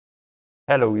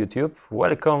Hello YouTube,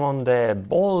 welcome on the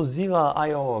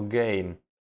Ballzilla.io game.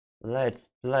 Let's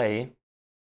play,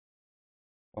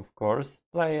 of course,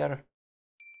 player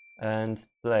and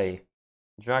play.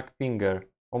 Drag finger.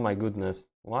 Oh my goodness,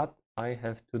 what I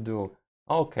have to do?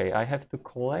 Okay, I have to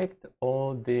collect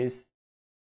all this.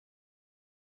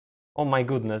 Oh my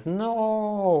goodness,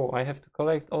 no! I have to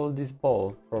collect all this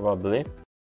ball, probably.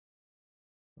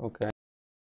 Okay.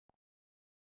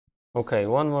 Okay,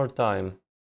 one more time.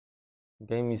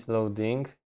 Game is loading.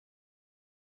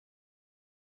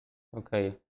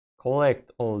 Okay,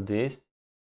 collect all this.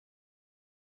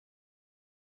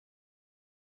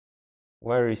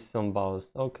 Where is some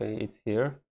balls? Okay, it's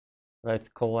here. Let's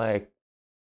collect.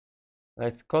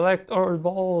 Let's collect all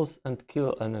balls and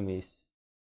kill enemies.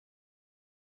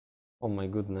 Oh my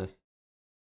goodness.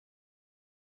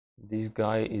 This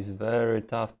guy is very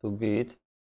tough to beat.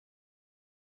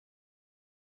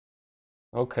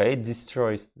 Okay,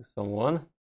 destroys someone.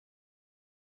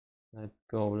 Let's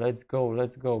go, let's go,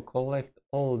 let's go. Collect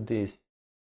all this.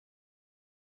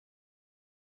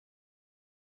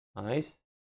 Nice.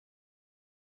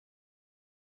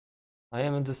 I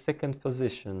am in the second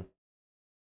position.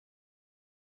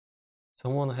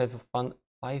 Someone have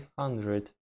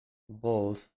 500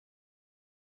 balls.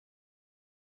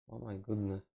 Oh my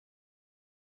goodness.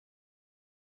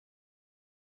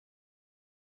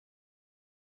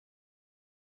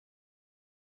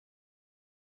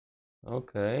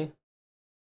 Okay.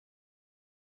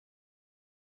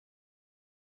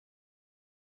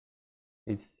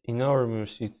 It's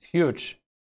enormous, it's huge.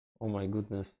 Oh my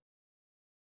goodness.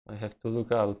 I have to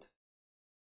look out.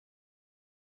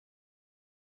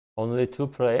 Only 2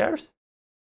 players?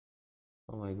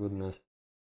 Oh my goodness.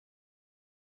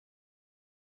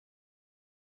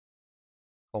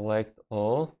 Collect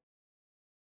all.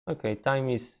 Okay, time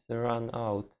is run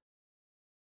out.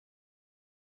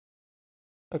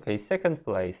 Okay, second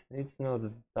place. It's not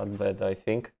that bad, I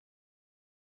think.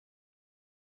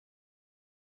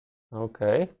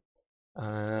 Okay.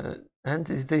 And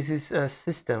this is a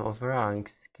system of rank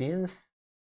skins.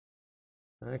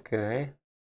 Okay.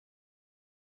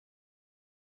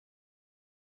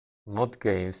 Mod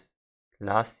games.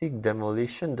 Classic,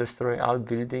 demolition, destroy all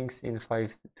buildings in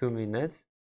 2 minutes.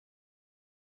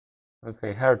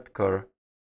 Okay, hardcore.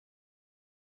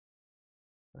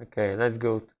 Okay, let's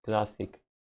go to classic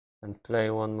and play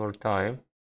one more time.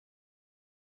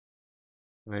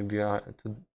 Maybe I'm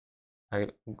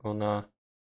gonna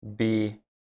be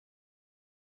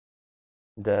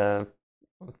the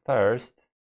first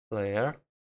player.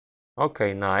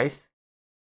 Okay, nice.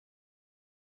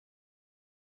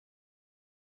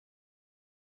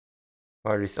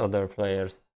 Where is other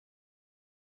players?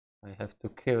 I have to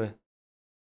kill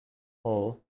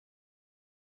all.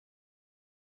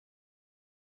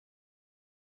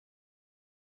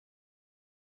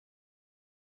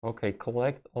 Okay,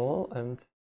 collect all and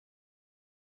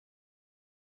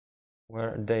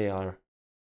where they are.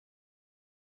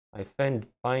 I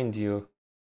find you.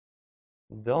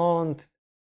 Don't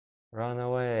run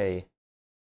away.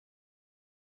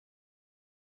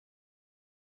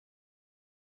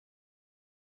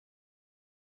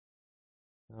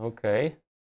 Okay.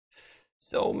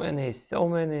 So many.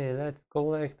 Let's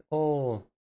collect all.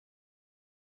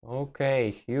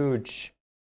 Okay, huge.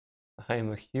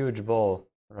 I'm a huge ball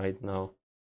right now.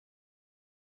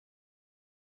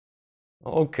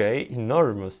 Okay,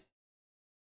 enormous.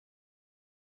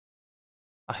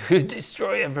 I will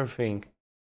destroy everything.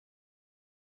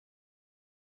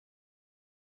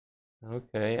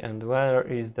 Okay, and where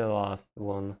is the last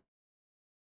one?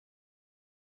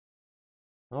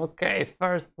 Okay,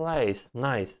 first place.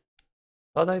 Nice.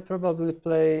 But I probably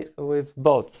play with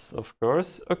bots, of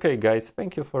course. Okay, guys,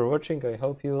 thank you for watching. I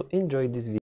hope you enjoyed this video.